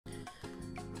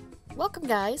Welcome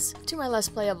guys to my Let's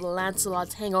Play of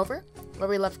Lancelot's Hangover, where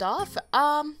we left off.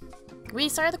 We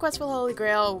started the quest for the Holy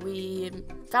Grail, we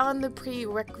found the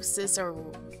prerequisites, or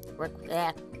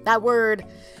that word,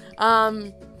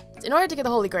 in order to get the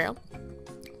Holy Grail.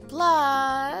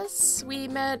 Plus, we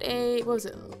met a, what was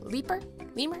it, Lemur?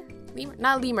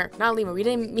 Not lemur, we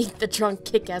didn't meet the drunk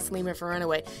kick-ass lemur for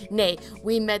Runaway. Nay,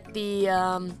 we met the,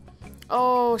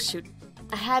 oh shoot,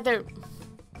 I had the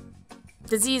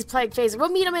disease plague phase. We'll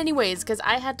meet him anyways, because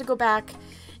I had to go back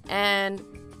and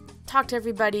talk to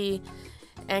everybody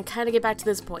and kind of get back to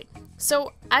this point.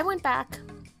 So I went back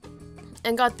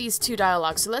and got these two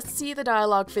dialogues. So let's see the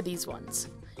dialogue for these ones.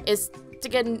 Is to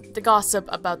get the gossip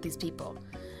about these people.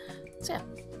 So yeah.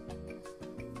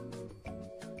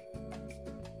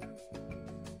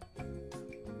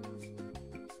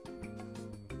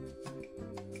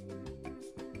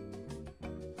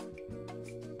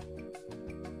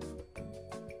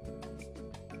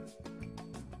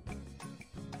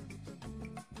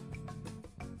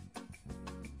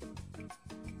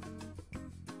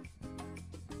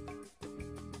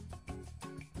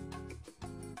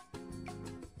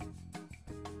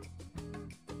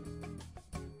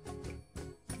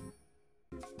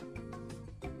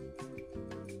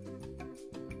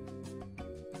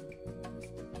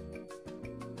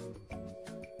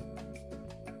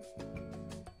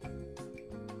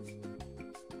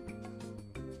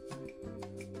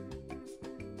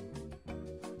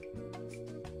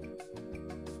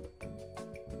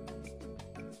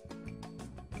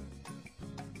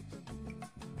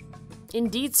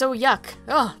 Indeed, so yuck.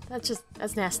 Oh,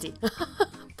 that's nasty.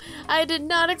 I did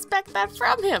not expect that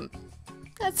from him.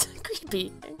 That's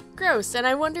creepy and gross, and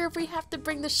I wonder if we have to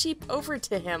bring the sheep over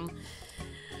to him.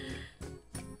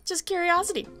 Just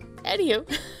curiosity. Anywho.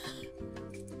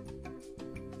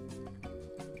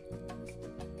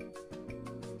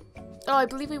 Oh, I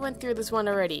believe we went through this one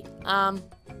already. I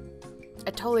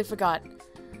totally forgot.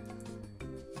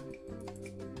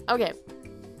 Okay.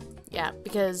 Yeah,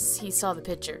 because he saw the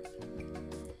picture.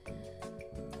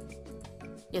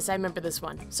 Yes, I remember this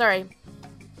one. Sorry.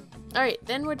 Alright,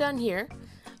 then we're done here.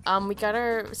 We got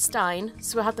our stein,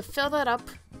 so we'll have to fill that up.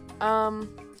 I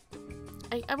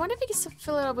wonder if we can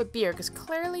fill it up with beer, because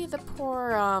clearly the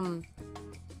poor,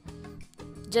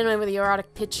 gentleman with the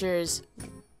erotic pictures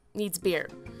needs beer.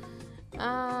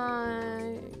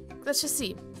 Let's just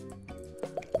see.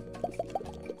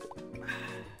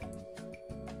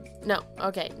 No,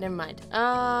 okay, never mind.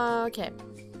 Okay.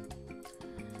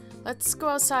 Let's go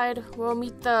outside. We'll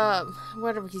meet the,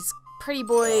 whatever, he's pretty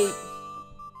boy.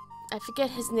 I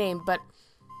forget his name, but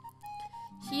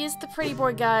he is the pretty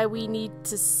boy guy we need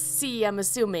to see, I'm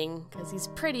assuming, because he's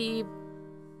pretty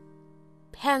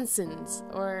Hansen's,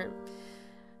 or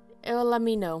it will let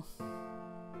me know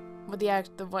what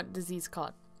what disease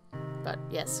caught. But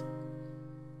yes.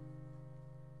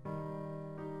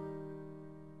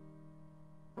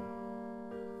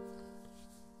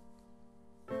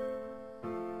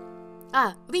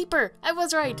 Ah, leaper! I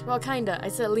was right! Well, kinda. I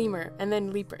said lemur, and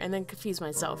then leaper, and then confused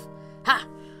myself. Ha!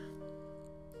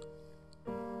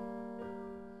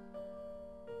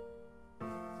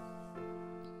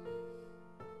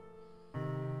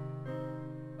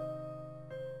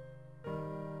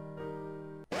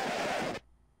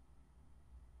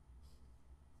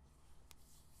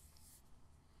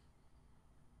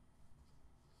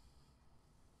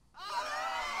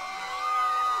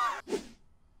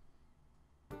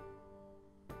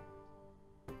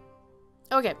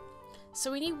 Okay, so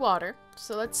we need water,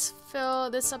 so let's fill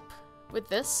this up with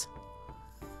this.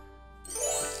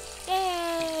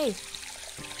 Yay!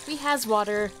 We has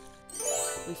water.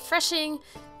 Refreshing,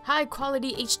 high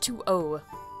quality H2O.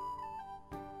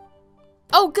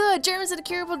 Oh good, germs and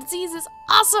curable diseases,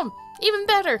 awesome! Even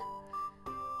better!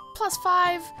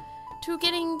 +5 to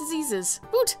getting diseases,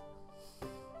 woot!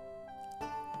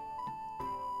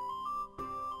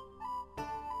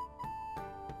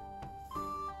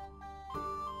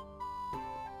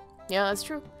 Yeah, that's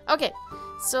true. Okay,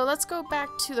 so let's go back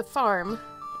to the farm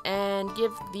and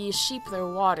give the sheep their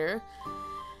water.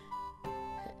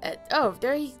 Oh,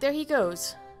 there he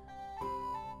goes.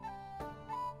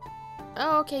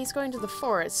 Oh, okay, he's going to the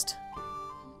forest.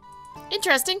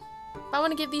 Interesting. I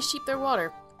want to give these sheep their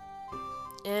water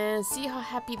and see how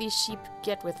happy these sheep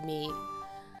get with me.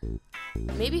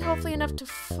 Maybe hopefully enough to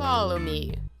follow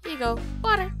me. Here you go,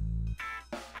 water.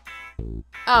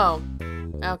 Oh.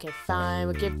 Okay, fine.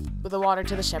 We'll give the water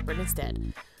to the shepherd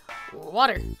instead.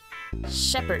 Water.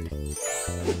 Shepherd.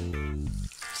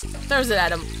 Throws it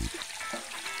at him.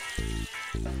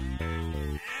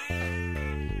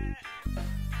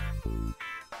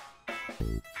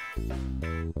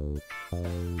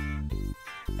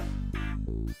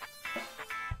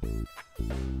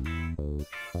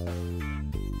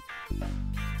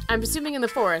 I'm assuming in the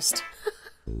forest.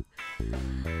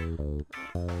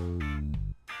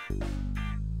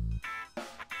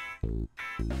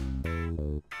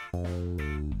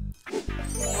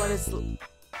 What is...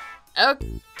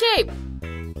 Okay!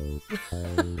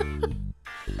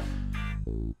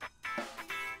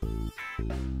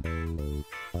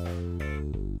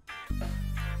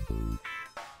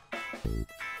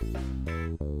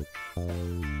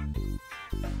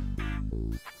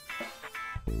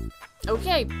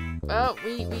 Okay. Oh,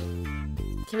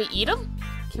 can we eat them?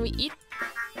 Can we eat?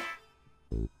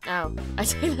 Oh, I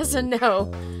think that's a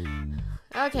no.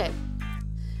 Okay.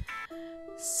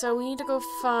 So we need to go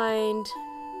find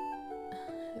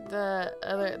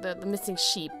the missing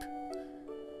sheep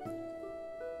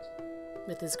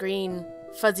with this green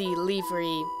fuzzy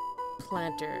leafery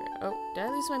planter. Oh, did I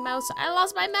lose my mouse? I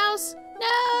lost my mouse.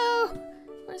 No!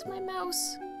 Where's my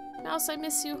mouse? Mouse, I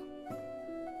miss you.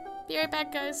 Be right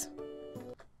back, guys.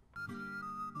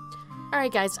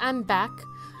 Alright guys, I'm back.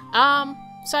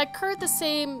 So I occurred the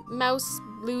same mouse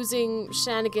losing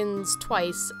shenanigans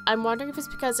twice. I'm wondering if it's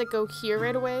because I go here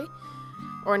right away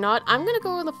or not. I'm gonna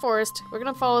go in the forest. We're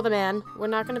gonna follow the man. We're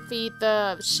not gonna feed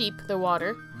the sheep the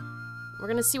water. We're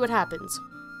gonna see what happens.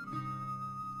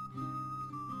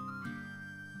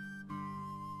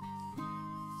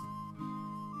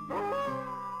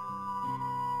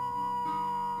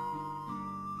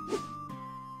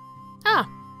 Ah!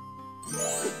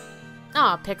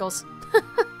 Aw, pickles.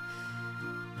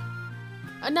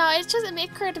 No, it's just, it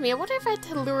occurred to me, I wonder if I had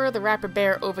to lure the rapper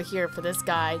bear over here for this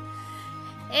guy.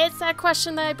 It's that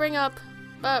question that I bring up.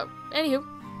 But, anywho.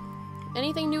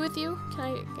 Anything new with you?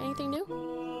 Anything new?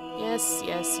 Yes,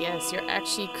 yes, yes, you're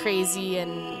actually crazy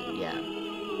and, yeah.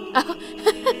 Oh,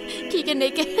 can you get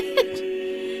naked?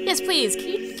 Yes, please, can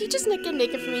you just get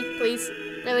naked for me, please?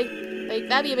 Really? Like,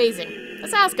 that'd be amazing.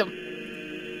 Let's ask him.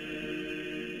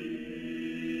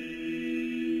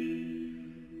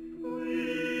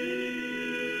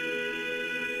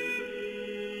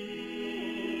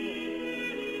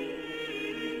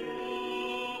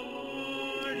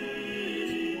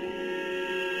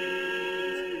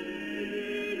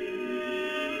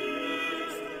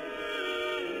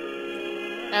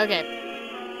 Okay.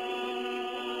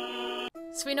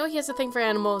 So we know he has a thing for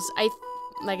animals.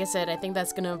 Like I said, I think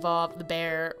that's gonna involve the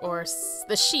bear or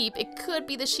the sheep. It could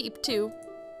be the sheep too.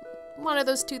 One of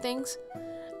those two things.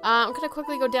 I'm gonna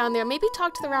quickly go down there. Maybe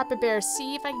talk to the rapper bear.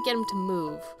 See if I can get him to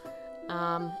move.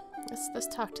 Let's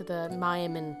talk to the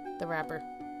mime and the rapper.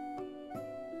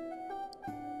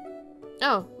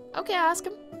 Oh, okay. I'll ask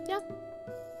him. Yeah.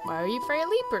 Why are you afraid of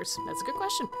leapers? That's a good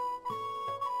question.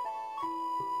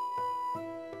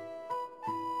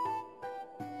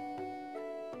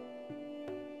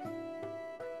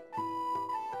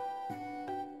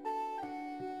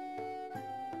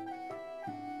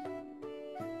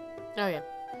 Oh yeah.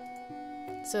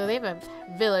 So they have a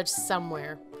village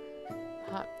somewhere.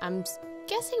 I'm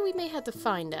guessing we may have to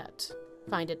find it,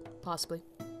 possibly.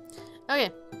 Okay.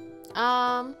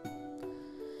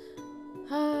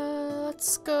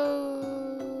 Let's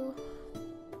go.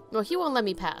 Well, he won't let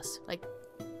me pass. Like,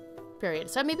 period.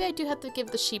 So maybe I do have to give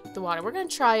the sheep the water. We're gonna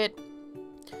try it.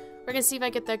 We're gonna see if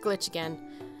I get that glitch again.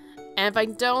 And if I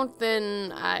don't,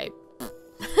 then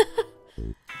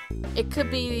it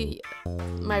could be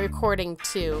my recording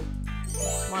too.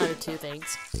 One of the two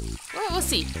things. Well, we'll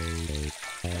see.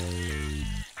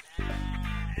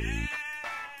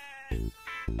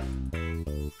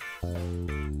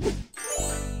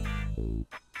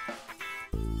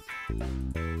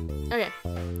 Okay,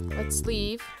 let's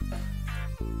leave.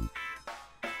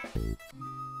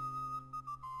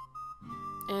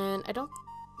 And I don't...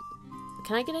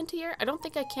 Can I get into here? I don't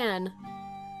think I can.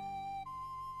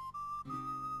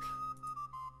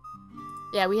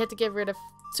 Yeah, we had to get rid of...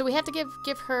 So we have to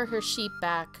give her her sheep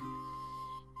back.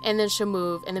 And then she'll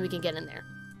move, and then we can get in there.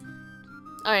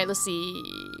 Alright, let's see...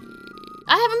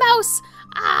 I have a mouse!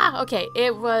 Ah! Okay,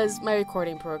 it was my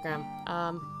recording program.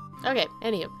 Okay,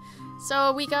 anywho.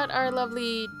 So we got our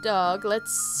lovely dog.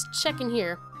 Let's check in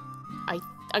here.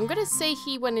 I'm gonna say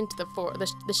he went into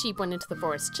the sheep went into the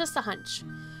forest. Just a hunch.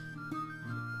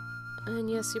 And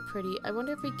yes, you're pretty. I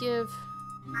wonder if we give...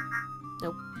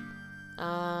 Nope.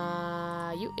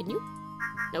 You and you?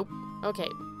 Nope. Okay.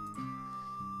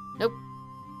 Nope.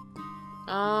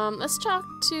 Let's talk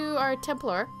to our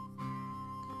Templar.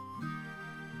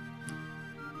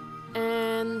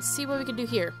 And see what we can do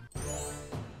here.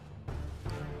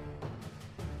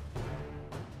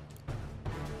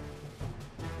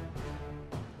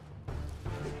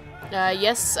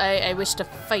 Yes, I wish to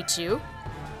fight you.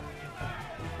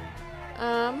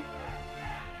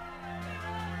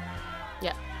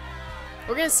 Yeah.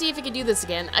 We're gonna see if we can do this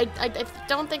again. I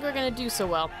don't think we're gonna do so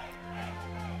well.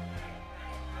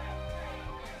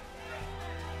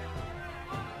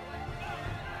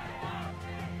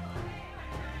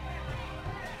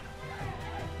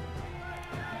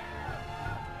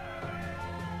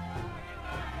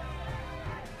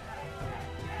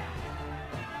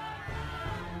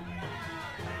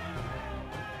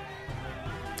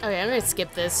 Okay, I'm gonna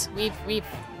skip this. We've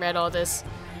read all this.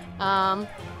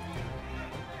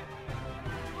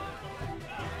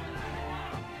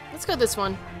 Let's go this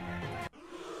one.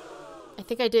 I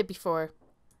think I did before.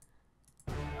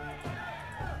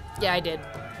 Yeah, I did.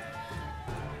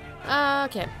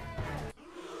 Okay.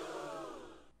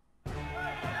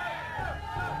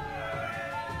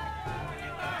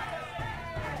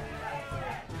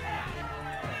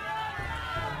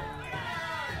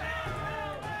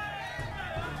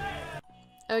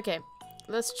 Okay,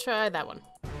 let's try that one.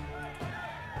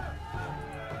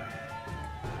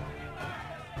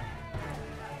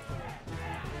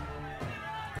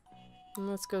 And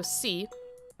let's go C.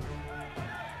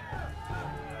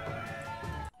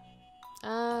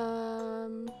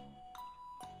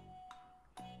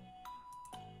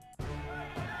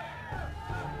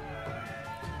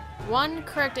 One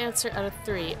correct answer out of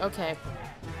 3. Okay.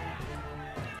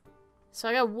 So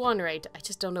I got 1 right. I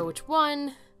just don't know which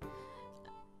one.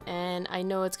 And I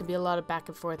know it's gonna be a lot of back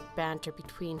and forth banter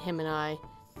between him and I.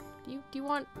 Do you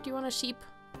want a sheep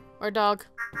or a dog?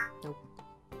 Nope.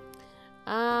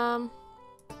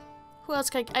 Who else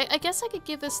can I guess I could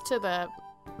give this to the.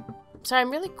 Sorry, I'm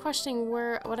really questioning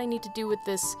what I need to do with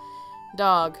this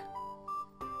dog.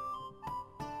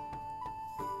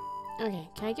 Okay,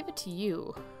 can I give it to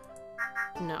you?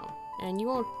 No, and you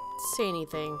won't say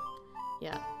anything.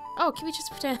 Yeah. Oh, can we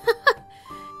just pretend?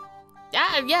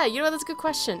 Yeah, you know what, that's a good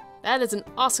question. That is an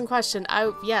awesome question.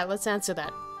 Yeah, let's answer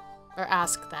that. Or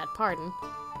ask that, pardon.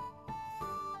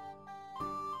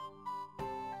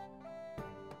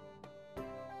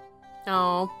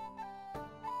 Oh.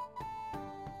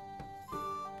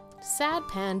 Sad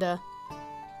panda.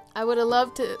 I would have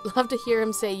loved to hear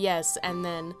him say yes, and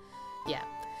then, yeah.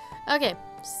 Okay,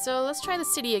 so let's try the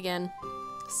city again.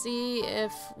 See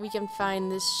if we can find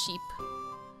this sheep.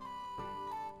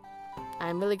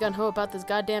 I'm really gung-ho about this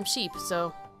goddamn sheep,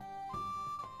 so...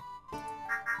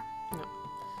 No.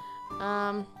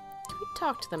 Can we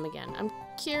talk to them again? I'm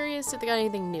curious if they got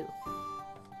anything new.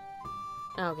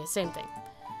 Okay, same thing.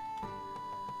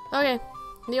 Okay,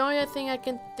 the only other thing I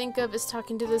can think of is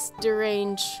talking to this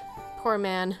deranged poor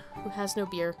man who has no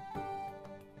beer.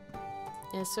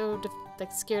 And is so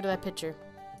like scared of that picture.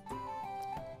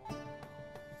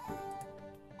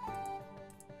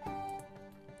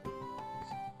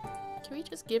 Can we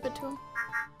just give it to him?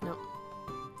 No.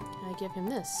 Can I give him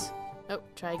this? Oh,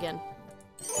 try again.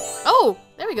 Oh!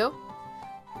 There we go!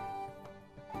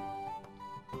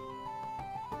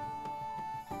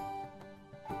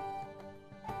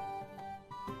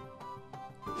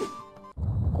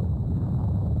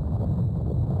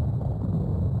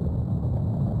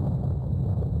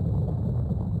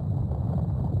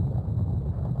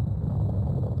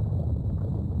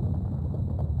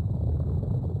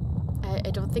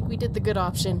 I don't think we did the good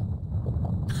option.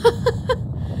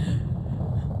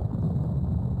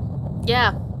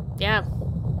 Yeah.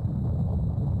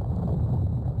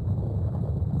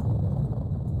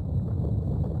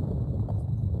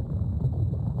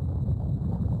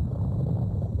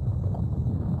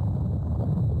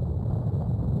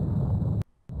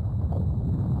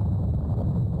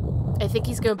 I think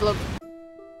he's gonna blow.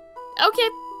 Okay.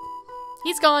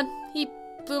 He's gone. He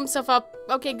blew himself up.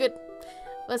 Okay, good.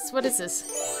 What is this?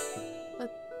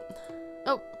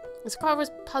 Oh, this car was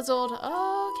puzzled.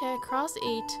 Oh, okay, cross 8.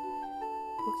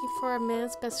 Looking for a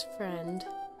man's best friend.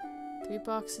 3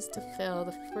 boxes to fill.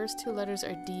 The first 2 letters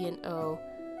are D and O.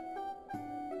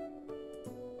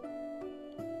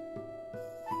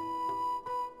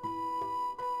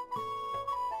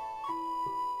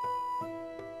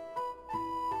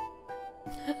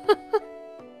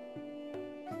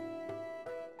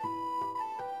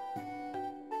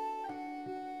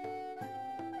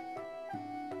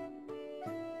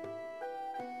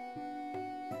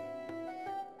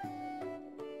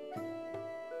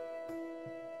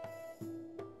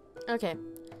 Okay,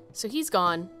 so he's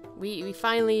gone. We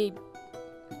finally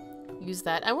used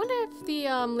that. I wonder if the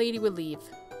lady would leave,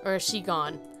 or is she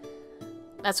gone?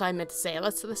 That's what I meant to say.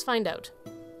 Let's find out.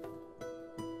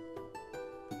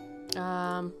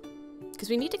 Because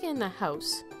we need to get in the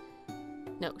house.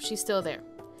 No, she's still there.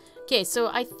 Okay, so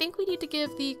I think we need to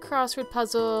give the crossword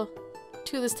puzzle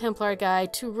to this Templar guy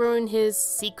to ruin his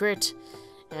secret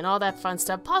and all that fun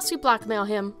stuff. Possibly blackmail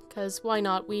him, because why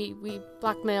not? We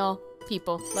blackmail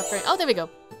people left, right. Oh, there we go.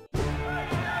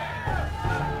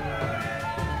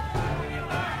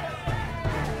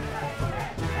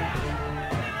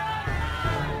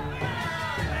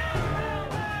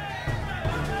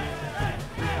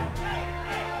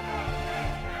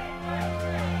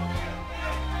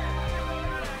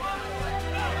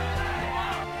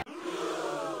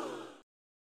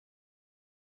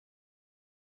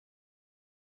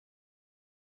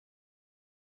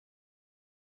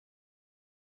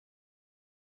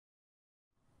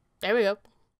 There we go.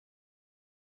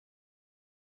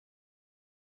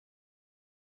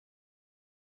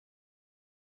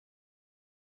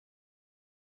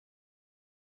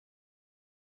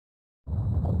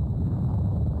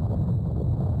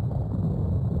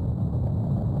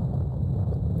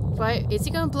 Why is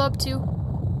he gonna blow up too?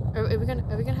 Are we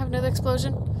gonna have another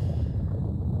explosion?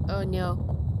 Oh no.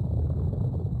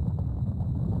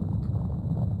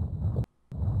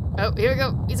 Oh, here we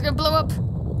go. He's gonna blow up.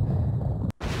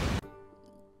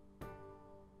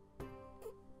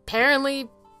 Apparently,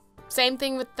 same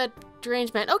thing with that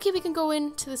deranged man. Okay, we can go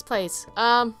into this place.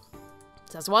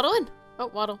 Let's waddle in. Oh,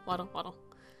 waddle, waddle, waddle.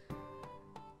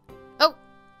 Oh,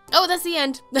 that's the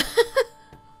end.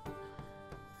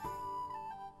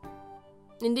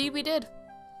 Indeed, we did.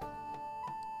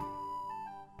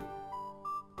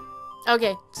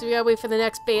 Okay, so we gotta wait for the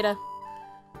next beta.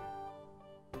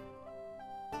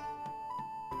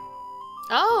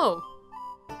 Oh.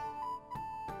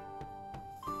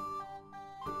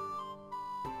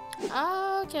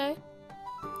 Okay.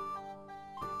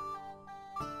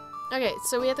 Okay,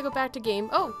 so we have to go back to game.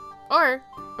 Oh, or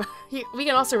we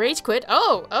can also rage quit.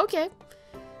 Oh, okay.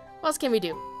 What else can we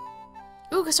do?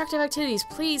 Ooh, constructive activities.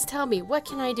 Please tell me, what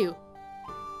can I do?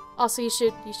 Also, you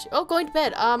should. Oh, going to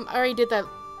bed. I already did that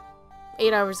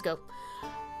 8 hours ago.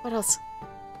 What else?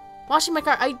 Washing my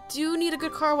car. I do need a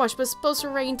good car wash, but it's supposed to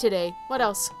rain today. What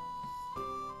else?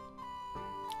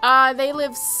 They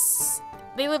live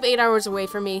 8 hours away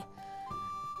from me.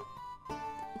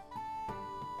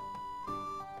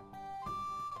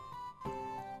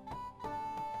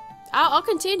 I'll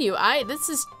continue. This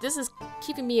is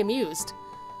keeping me amused.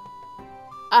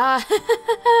 About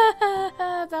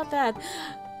that.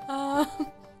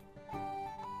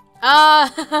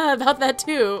 About that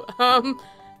too.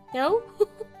 No?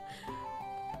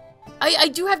 I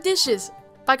do have dishes.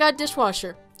 I got a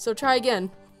dishwasher, so try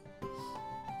again.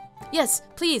 Yes,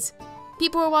 please.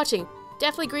 People who are watching,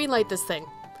 definitely greenlight this thing.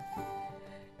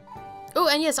 Oh,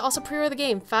 and yes, also pre-order the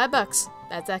game. $5.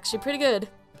 That's actually pretty good.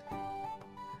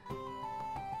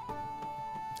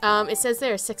 It says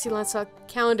there, sexy Lancelot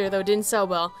calendar, though didn't sell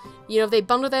well. You know, if they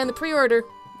bundled that in the pre-order,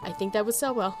 I think that would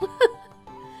sell well.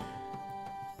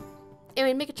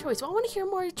 Anyway, make a choice. Well, I want to hear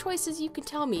more choices you can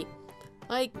tell me.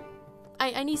 Like,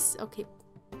 I need, okay.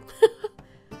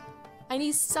 I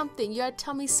need something. You gotta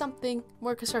tell me something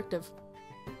more constructive.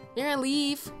 You're gonna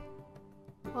leave.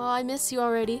 Well, I miss you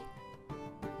already.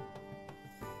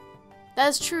 That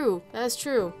is true. That is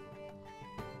true.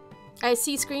 I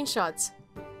see screenshots.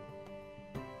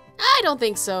 I don't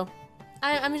think so.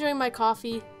 I'm enjoying my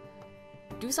coffee.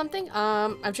 Do something?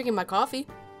 I'm drinking my coffee.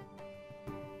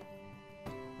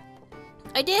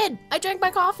 I did! I drank my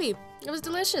coffee! It was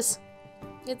delicious.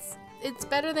 It's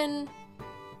better than...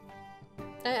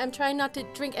 I'm trying not to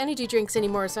drink energy drinks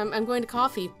anymore, so I'm going to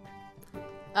coffee.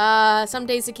 Some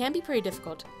days it can be pretty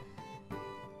difficult.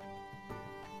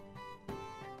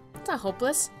 It's not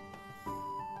hopeless.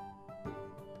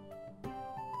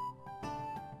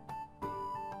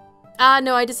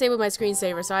 No, I disabled my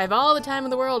screensaver, so I have all the time in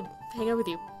the world to hang out with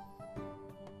you.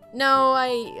 No,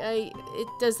 it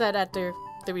does that after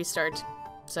the restart,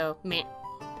 so meh.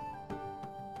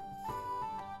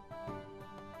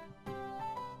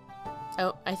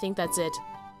 Oh, I think that's it.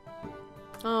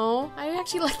 Oh, I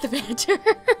actually like the banter.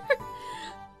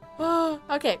 Oh,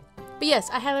 okay. But yes,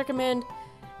 I highly recommend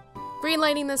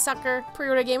greenlighting this sucker,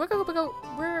 pre-order game. We're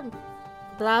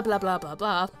blah blah blah blah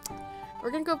blah.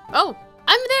 We're gonna go. Oh,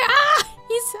 I'm there. Ah,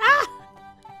 he's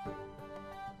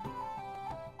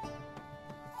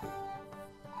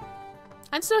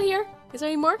I'm still here. Is there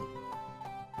any more?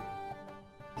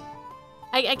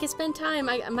 I can spend time.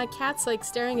 My cat's like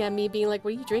staring at me, being like,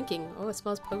 "What are you drinking?" Oh, it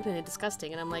smells potent and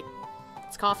disgusting, and I'm like,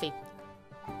 "It's coffee."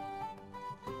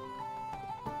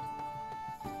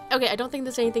 Okay, I don't think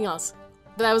there's anything else,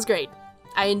 but that was great.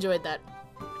 I enjoyed that.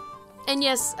 And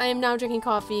yes, I am now drinking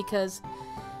coffee because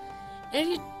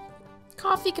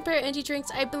coffee compared to energy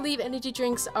drinks, I believe energy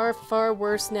drinks are far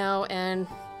worse now, and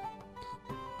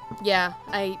Yeah,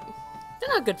 they're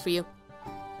not good for you.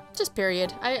 Just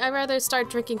period. I'd rather start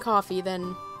drinking coffee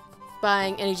than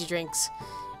buying energy drinks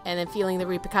and then feeling the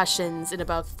repercussions in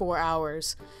about 4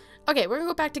 hours. Okay, we're gonna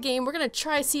go back to game. We're gonna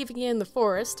try see if we can get in the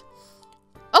forest.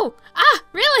 Oh! Ah!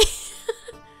 Really?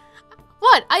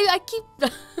 What? I keep...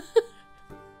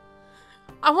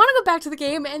 I want to go back to the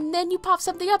game, and then you pop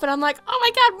something up, and I'm like, oh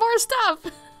my god, more stuff!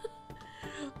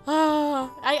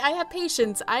 I have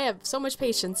patience. I have so much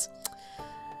patience.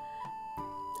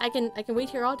 I can wait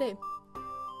here all day.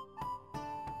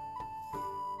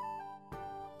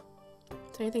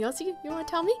 Is there anything else you want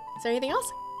to tell me? Is there anything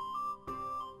else?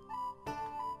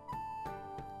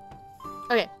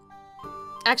 Okay.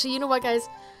 Actually, you know what, guys?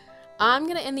 I'm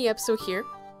gonna end the episode here.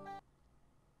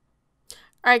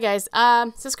 Alright, guys.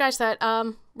 So scratch that.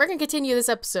 We're gonna continue this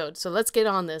episode, so let's get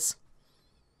on this.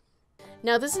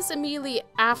 Now, this is immediately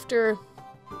after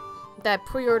that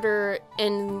pre-order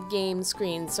end-game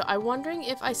screen, so I'm wondering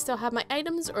if I still have my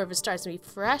items or if it starts to be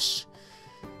fresh.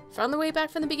 From the way back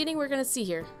from the beginning, we're gonna see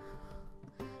here.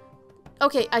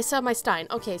 Okay, I saw my Stein.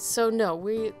 Okay, so no,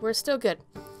 we're still good.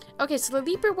 Okay, so the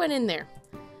Leaper went in there.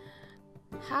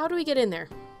 How do we get in there?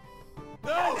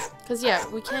 Because, yeah,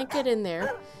 we can't get in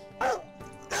there.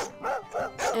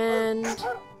 And...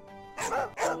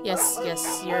 Yes,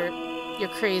 you're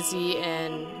crazy,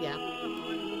 and yeah.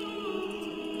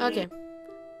 Okay.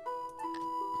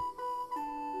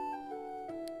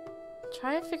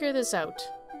 Try to figure this out.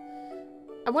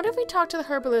 I wonder if we talk to the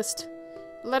herbalist.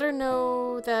 Let her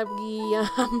know that we,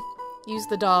 use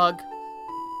the dog.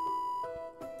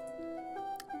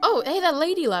 Oh, hey, that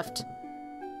lady left.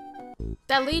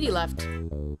 That lady left.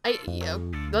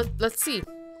 Let's see.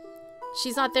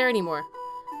 She's not there anymore.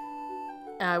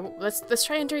 Let's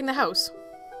try entering the house.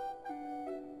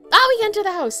 Oh, we enter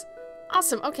the house.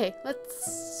 Awesome. Okay,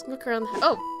 let's look around.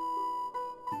 Oh.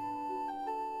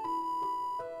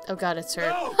 Oh god, it's her.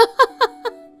 No!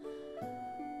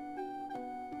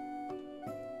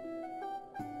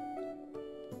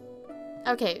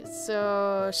 Okay,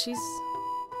 so she's...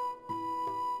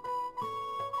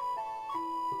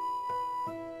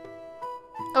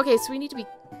 Okay, so we need to be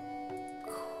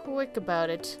quick about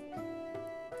it.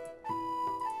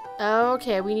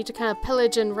 Okay, we need to kind of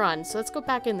pillage and run. So let's go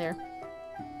back in there.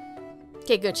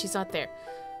 Okay, good. She's not there.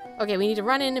 Okay, we need to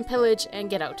run in and pillage and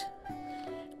get out.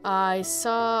 I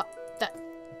saw that.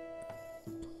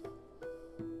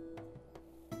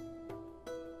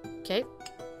 Okay.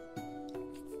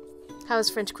 How's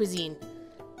French cuisine?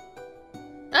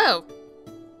 Oh!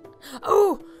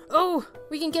 Oh! Oh!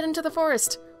 We can get into the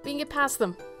forest. We can get past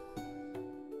them.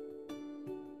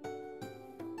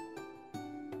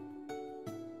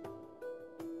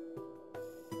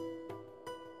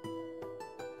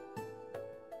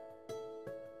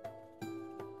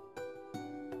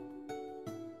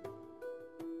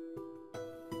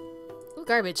 Ooh,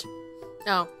 garbage.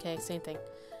 Oh, okay, same thing.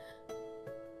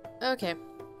 Okay.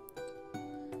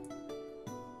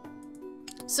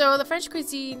 So, the French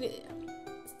cuisine...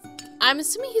 I'm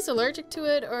assuming he's allergic to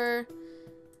it, or...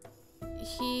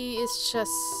 he is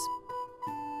just...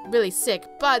 really sick,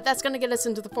 but that's gonna get us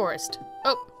into the forest.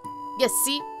 Oh! Yes,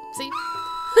 see? See?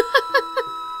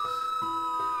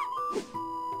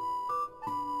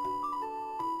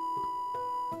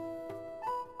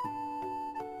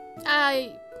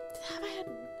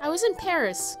 I was in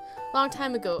Paris a long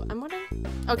time ago. I'm wondering...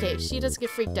 Okay, she doesn't get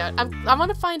freaked out. I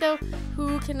want to find out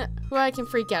who I can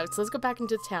freak out. So let's go back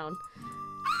into town.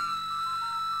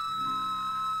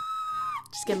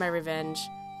 Just get my revenge.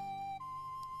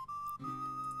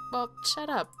 Well, shut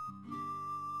up.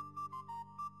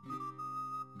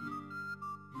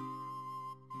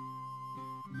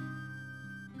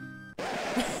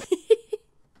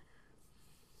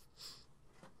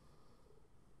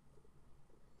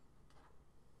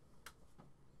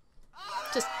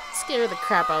 Just scare the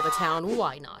crap out of the town.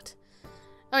 Why not?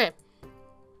 Okay.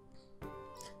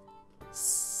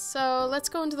 So let's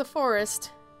go into the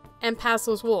forest and pass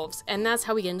those wolves. And that's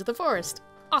how we get into the forest.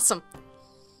 Awesome.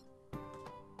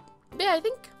 Yeah, I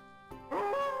think...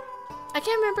 I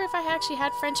can't remember if I actually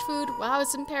had French food while I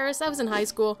was in Paris. I was in high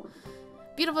school.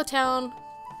 Beautiful town.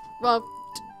 Well,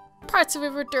 parts of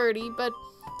it were dirty, but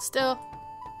still,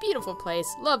 beautiful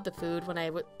place. Loved the food when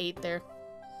I ate there.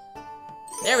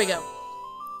 There we go.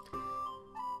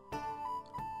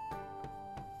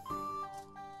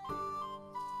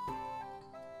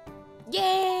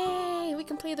 Yay! We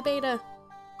completed the beta.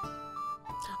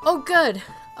 Oh, good.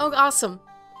 Oh, awesome.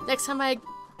 Next time I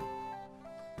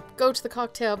go to the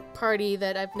cocktail party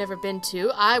that I've never been to,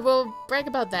 I will brag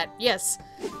about that. Yes.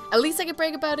 At least I can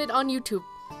brag about it on YouTube.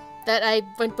 That I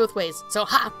went both ways. So,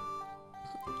 ha!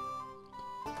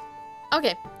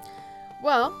 Okay.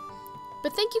 Well,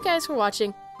 but thank you guys for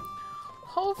watching.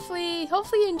 Hopefully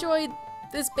you enjoyed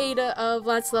this beta of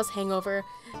Lancelot's Hangover.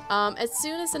 As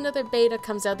soon as another beta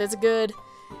comes out, there's a good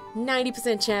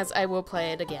 90% chance I will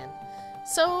play it again.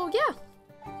 So yeah.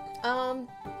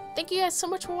 Thank you guys so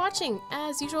much for watching.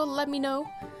 As usual, let me know.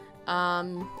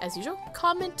 As usual,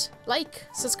 comment, like,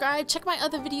 subscribe, check my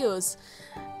other videos.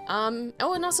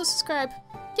 Oh, and also subscribe.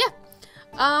 Yeah.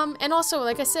 And also,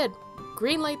 like I said,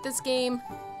 greenlight this game.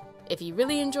 If you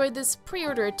really enjoyed this,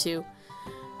 pre-order it too.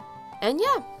 And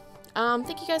yeah,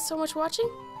 thank you guys so much for watching.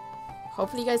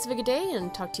 Hopefully you guys have a good day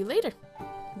and talk to you later.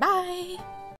 Bye!